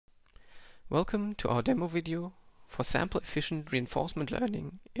Welcome to our demo video for sample-efficient reinforcement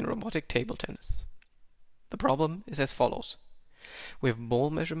learning in robotic table tennis. The problem is as follows. We have ball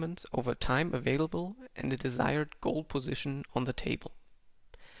measurements over time available and a desired goal position on the table.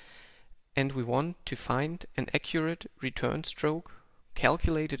 And we want to find an accurate return stroke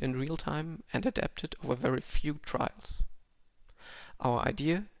calculated in real time and adapted over very few trials. Our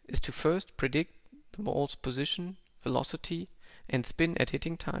idea is to first predict the ball's position, velocity and spin at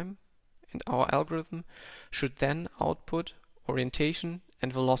hitting time, and our algorithm should then output orientation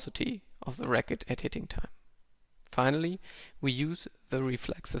and velocity of the racket at hitting time. Finally, we use the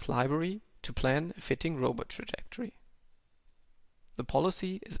reflexes library to plan a fitting robot trajectory. The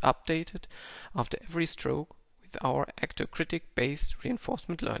policy is updated after every stroke with our actor-critic-based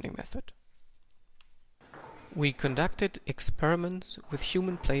reinforcement learning method. We conducted experiments with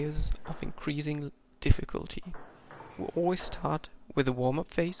human players of increasing difficulty. We always start with a warm-up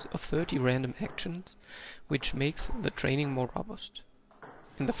phase of 30 random actions, which makes the training more robust.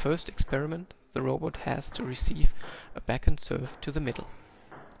 In the first experiment, the robot has to receive a backhand serve to the middle.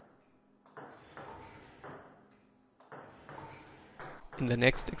 In the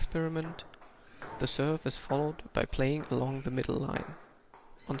next experiment, the serve is followed by playing along the middle line,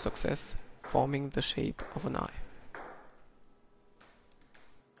 on success forming the shape of an eye.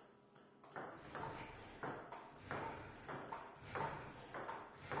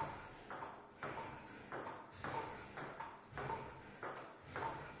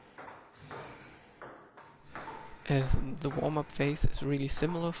 As the warm-up phase is really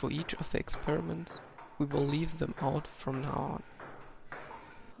similar for each of the experiments, we will leave them out from now on.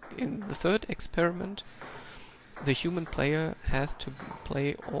 In the third experiment, the human player has to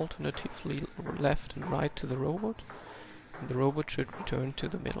play alternatively left and right to the robot, and the robot should return to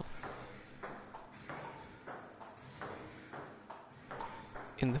the middle.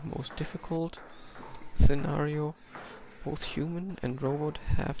 In the most difficult scenario, both human and robot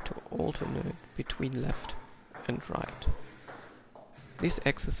have to alternate between left and right. This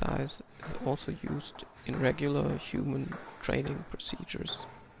exercise is also used in regular human training procedures.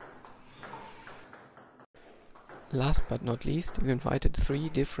 Last but not least, we invited 3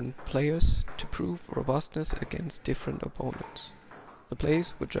 different players to prove robustness against different opponents. The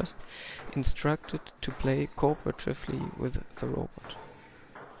players were just instructed to play cooperatively with the robot.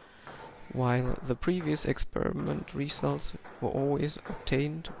 While the previous experiment results were always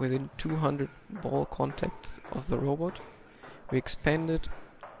obtained within 200 ball contacts of the robot, we expanded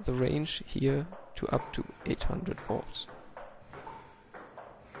the range here to up to 800 balls.